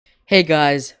Hey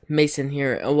guys, Mason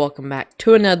here and welcome back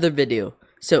to another video.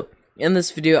 So, in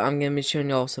this video I'm going to be showing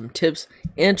y'all some tips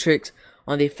and tricks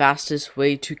on the fastest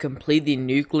way to complete the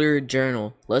nuclear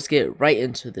journal. Let's get right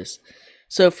into this.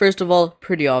 So first of all,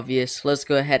 pretty obvious, let's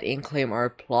go ahead and claim our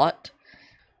plot.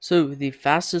 So the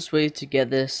fastest way to get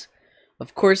this,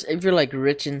 of course if you're like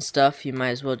rich and stuff, you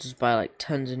might as well just buy like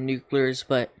tons of nuclears,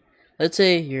 but let's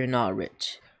say you're not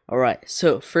rich. Alright,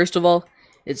 so first of all,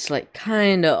 it's like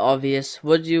kinda obvious.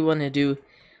 What you want to do,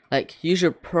 like you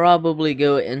should probably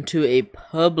go into a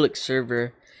public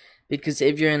server, because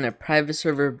if you're in a private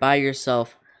server by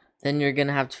yourself, then you're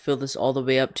gonna have to fill this all the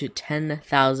way up to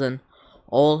 10,000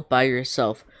 all by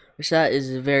yourself, which that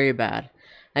is very bad.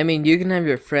 I mean, you can have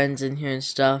your friends in here and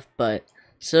stuff, but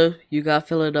so you gotta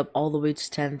fill it up all the way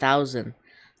to 10,000.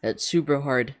 That's super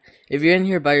hard. If you're in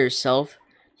here by yourself,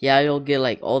 yeah, you'll get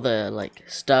like all the like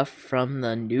stuff from the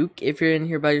nuke if you're in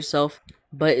here by yourself,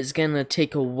 but it's gonna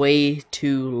take way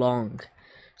too long.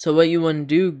 So what you want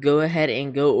to do, go ahead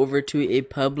and go over to a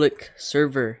public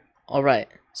server. Alright,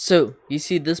 so you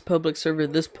see this public server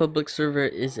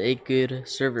is a good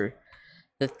server.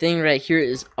 The thing right here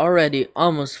is already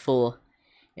almost full,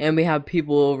 and we have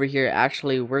people over here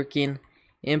actually working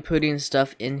and putting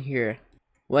stuff in here.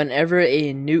 Whenever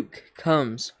a nuke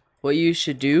comes, what you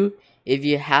should do, if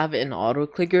you have an auto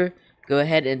clicker, go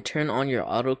ahead and turn on your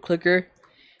auto clicker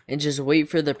and just wait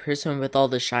for the person with all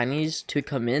the shinies to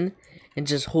come in, and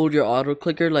just hold your auto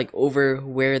clicker like over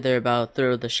where they're about to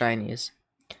throw the shinies.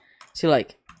 See,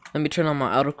 like, let me turn on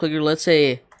my auto clicker. Let's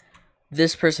say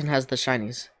this person has the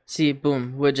shinies. See,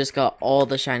 boom, we just got all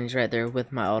the shinies right there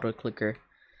with my auto clicker.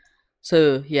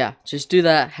 So yeah, just do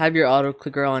that. Have your auto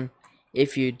clicker on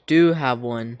if you do have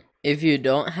one. If you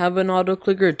don't have an auto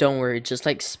clicker, don't worry, just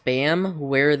like spam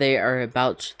where they are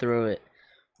about to throw it.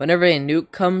 Whenever a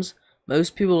nuke comes,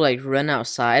 most people like run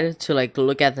outside to like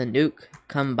look at the nuke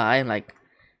come by and like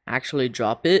actually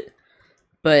drop it.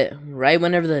 But right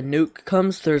whenever the nuke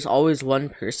comes, there's always one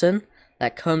person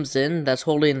that comes in that's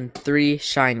holding 3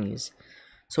 shinies.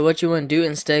 So what you want to do,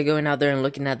 instead of going out there and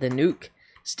looking at the nuke,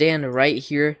 stand right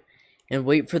here and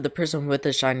wait for the person with the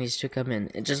shinies to come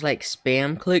in, and just like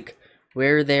spam click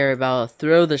where they're about to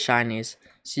throw the shinies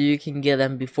so you can get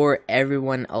them before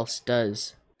everyone else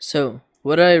does. So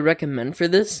what I recommend for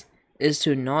this is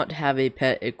to not have a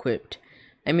pet equipped.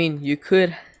 I mean, you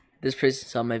could, this person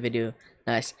saw my video,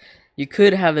 nice, you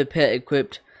could have a pet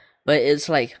equipped, but it's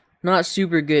like not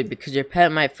super good because your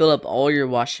pet might fill up all your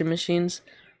washing machines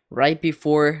right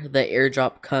before the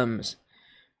airdrop comes.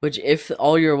 Which, if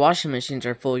all your washing machines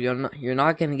are full, you're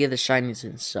not gonna get the shinies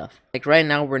and stuff. Like right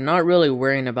now, we're not really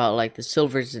worrying about like the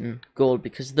silvers and gold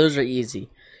because those are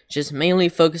easy. Just mainly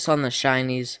focus on the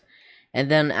shinies, and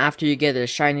then after you get the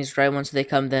shinies, right once they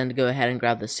come, then go ahead and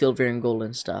grab the silver and gold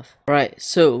and stuff. Alright,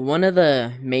 so one of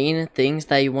the main things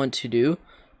that you want to do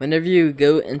whenever you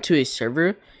go into a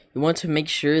server, you want to make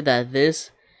sure that this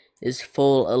is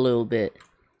full a little bit.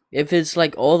 If it's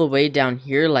like all the way down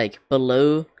here, like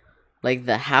below like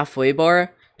the halfway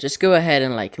bar, just go ahead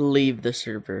and like leave the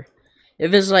server.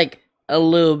 If it's like a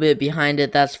little bit behind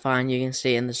it, that's fine, you can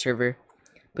stay in the server.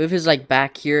 But if it's like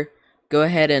back here, go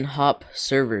ahead and hop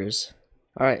servers.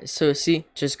 Alright, so see,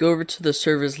 just go over to the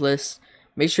servers list,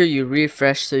 make sure you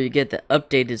refresh so you get the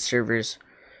updated servers.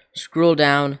 Scroll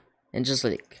down and just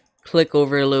like click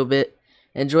over a little bit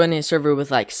and join a server with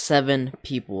like 7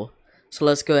 people. So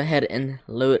let's go ahead and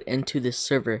load into this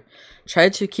server. Try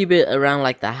to keep it around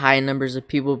like the high numbers of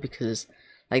people, because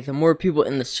like the more people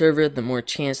in the server, the more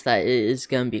chance that it is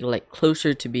gonna be like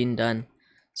closer to being done.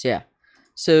 So yeah.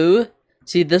 So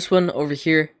see this one over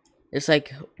here, it's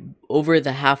like over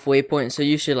the halfway point, so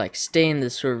you should like stay in the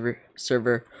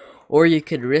server, or you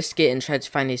could risk it and try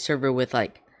to find a server with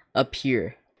like up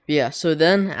here. But yeah, so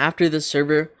then after the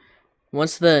server,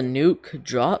 once the nuke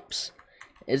drops,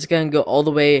 it's gonna go all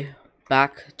the way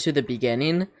back to the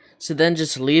beginning. So then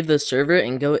just leave the server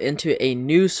and go into a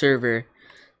new server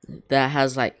that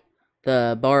has like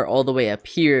the bar all the way up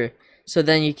here, so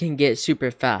then you can get super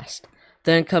fast.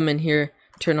 Then come in here,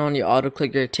 turn on your auto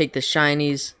clicker, take the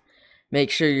shinies,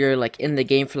 make sure you're like in the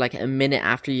game for like a minute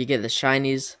after you get the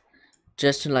shinies,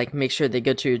 just to like make sure they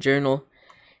go to your journal,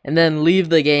 and then leave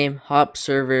the game, hop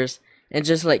servers, and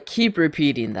just like keep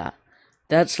repeating that.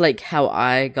 That's like how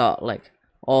I got like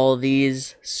all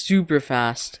these super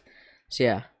fast. So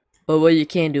yeah. But what you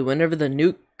can do, whenever the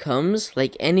nuke comes,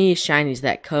 like any shinies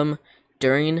that come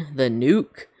during the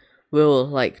nuke will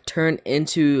like turn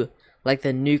into like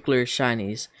the nuclear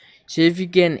shinies. So if you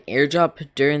get an airdrop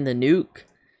during the nuke,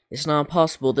 it's not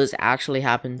possible. This actually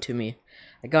happened to me.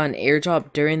 I got an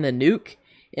airdrop during the nuke,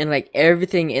 and like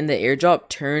everything in the airdrop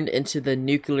turned into the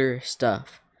nuclear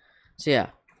stuff. So yeah,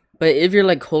 but if you're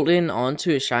like holding on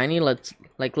to a shiny, let's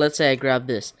say I grab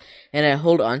this and I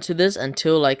hold on to this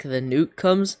until like the nuke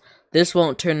comes, this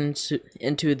won't turn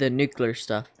into the nuclear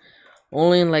stuff.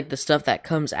 Only like the stuff that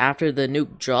comes after the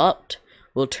nuke dropped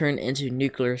will turn into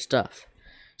nuclear stuff.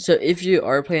 So if you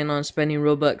are planning on spending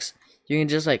Robux, you can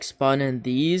just like spawn in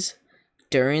these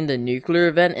during the nuclear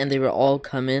event and they will all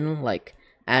come in like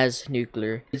as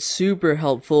nuclear. It's super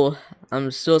helpful. I'm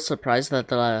still surprised that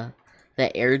the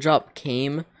airdrop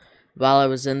came while I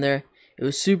was in there. It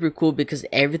was super cool because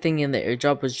everything in the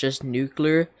airdrop was just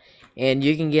nuclear, and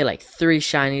you can get like 3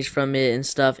 shinies from it and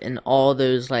stuff, and all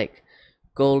those like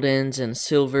goldens and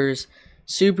silvers.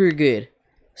 Super good.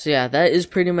 So yeah, that is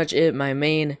pretty much it. My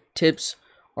main tips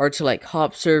are to like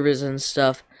hop servers and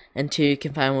stuff until you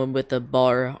can find one with the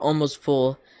bar almost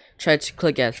full. Try to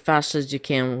click as fast as you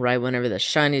can right whenever the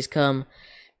shinies come,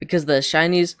 because the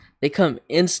shinies, they come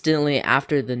instantly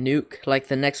after the nuke. Like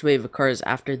the next wave of cards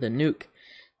after the nuke,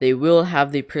 they will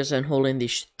have the person holding the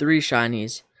 3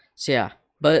 shinies. So yeah,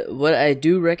 but what I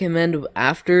do recommend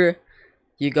after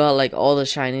you got like all the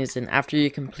shinies and after you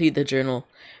complete the journal,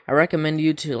 I recommend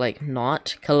you to like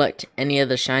not collect any of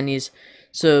the shinies,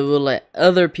 so it will let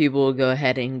other people go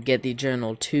ahead and get the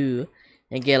journal too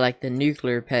and get like the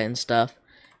nuclear pet and stuff.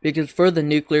 Because for the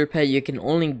nuclear pet, you can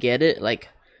only get it like,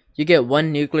 you get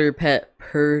 1 nuclear pet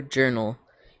per journal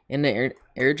in the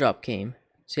airdrop game.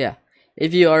 So yeah,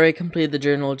 if you already completed the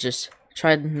journal, just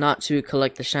try not to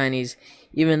collect the shinies,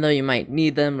 even though you might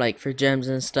need them like for gems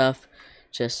and stuff.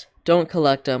 Just don't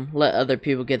collect them, let other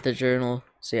people get the journal.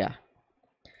 So yeah,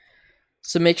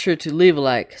 so make sure to leave a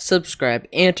like, subscribe,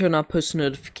 and turn on post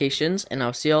notifications, and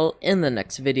I'll see y'all in the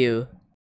next video.